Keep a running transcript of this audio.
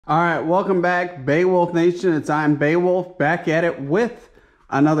All right, welcome back, Beowulf Nation. I'm Beowulf, back at it with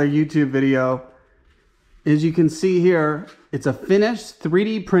another YouTube video. As you can see here, it's a finished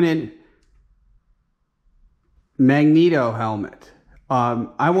 3D printed Magneto helmet.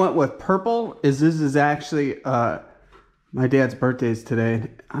 I went with purple, as this is actually my dad's birthday's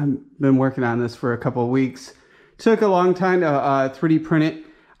today. I've been working on this for a couple of weeks. Took a long time to 3D print it.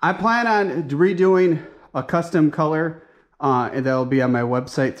 I plan on redoing a custom color, and that'll be on my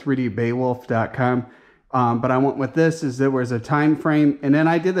website, 3dbeowulf.com. But I went with this, as there was a time frame. And then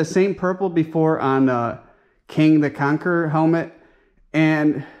I did the same purple before on King the Conqueror helmet.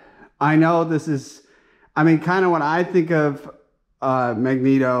 And I know this is, I mean, kind of when I think of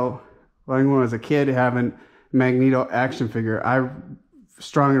Magneto, when I was a kid having Magneto action figure, I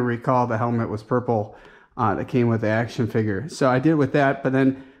strongly recall the helmet was purple that came with the action figure. So I did with that, but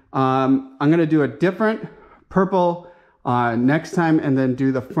then I'm going to do a different purple next time, and then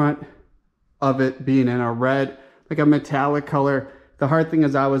do the front of it being in a red, like a metallic color. The hard thing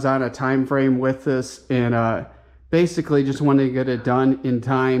is I was on a time frame with this, and basically just wanted to get it done in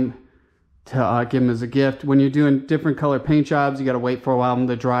time to give them as a gift. When you're doing different color paint jobs, you got to wait for a while for them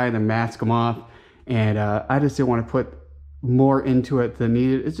to dry and then mask them off. And I just didn't want to put more into it than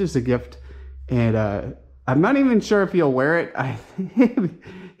needed. It's just a gift. And I'm not even sure if he'll wear it.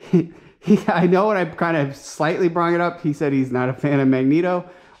 I know when I kind of slightly brought it up, he said he's not a fan of Magneto.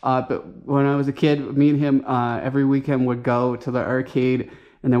 But when I was a kid, me and him every weekend would go to the arcade,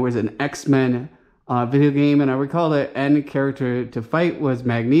 and there was an X-Men video game. And I recall the end character to fight was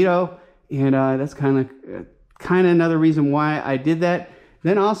Magneto. And that's kind of another reason why I did that.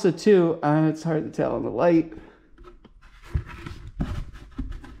 Then also too, it's hard to tell in the light.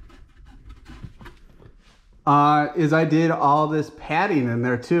 Is I did all this padding in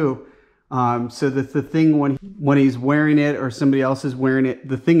there too. So that the thing when he's wearing it or somebody else is wearing it,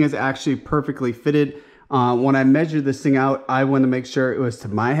 the thing is actually perfectly fitted. When I measured this thing out, I wanted to make sure it was to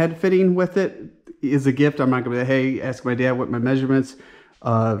my head fitting with it. As a gift, I'm not gonna be like, hey, ask my dad what my measurements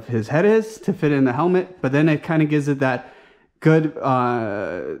of his head is to fit in the helmet. But then it kind of gives it that good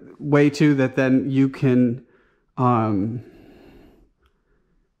way too, that then you can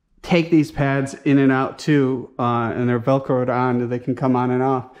take these pads in and out too, and they're velcroed on, they can come on and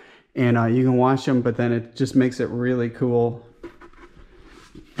off, and you can wash them. But then it just makes it really cool.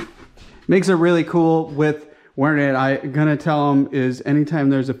 Makes it really cool with wearing it. I'm gonna tell him is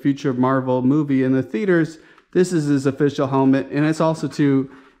anytime there's a future Marvel movie in the theaters, this is his official helmet. And it's also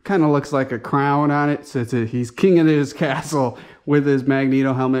too, kind of looks like a crown on it. So he's king of his castle with his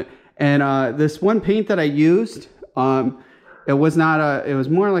Magneto helmet. And this one paint that I used, it was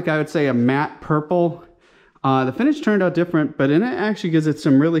more like, I would say, a matte purple. The finish turned out different, but then it actually gives it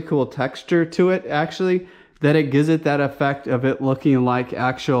some really cool texture to it, actually, that it gives it that effect of it looking like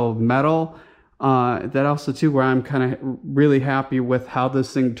actual metal. That also too, where I'm kind of really happy with how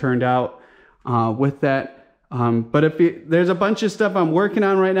this thing turned out with that. But there's a bunch of stuff I'm working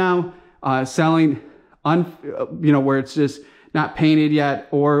on right now, selling, where it's just not painted yet,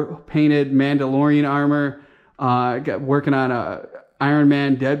 or painted Mandalorian armor. Working on a Iron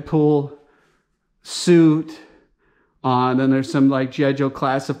Man Deadpool suit. Then there's some like G.I. Joe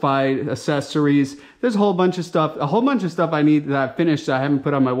classified accessories. There's a whole bunch of stuff I need that I finished that I haven't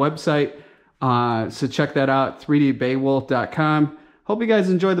put on my website. So check that out, 3dbeowulf.com. Hope you guys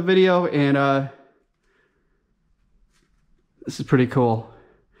enjoyed the video, and this is pretty cool.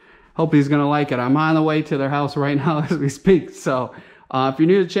 Hope he's gonna like it. I'm on the way to their house right now as we speak. So if you're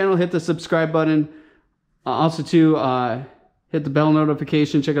new to the channel, hit the subscribe button. Also too, hit the bell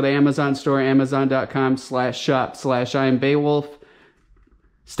notification. Check out the Amazon store, amazon.com/shop/IamBeowulf.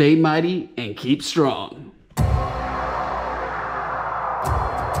 Stay mighty and keep strong.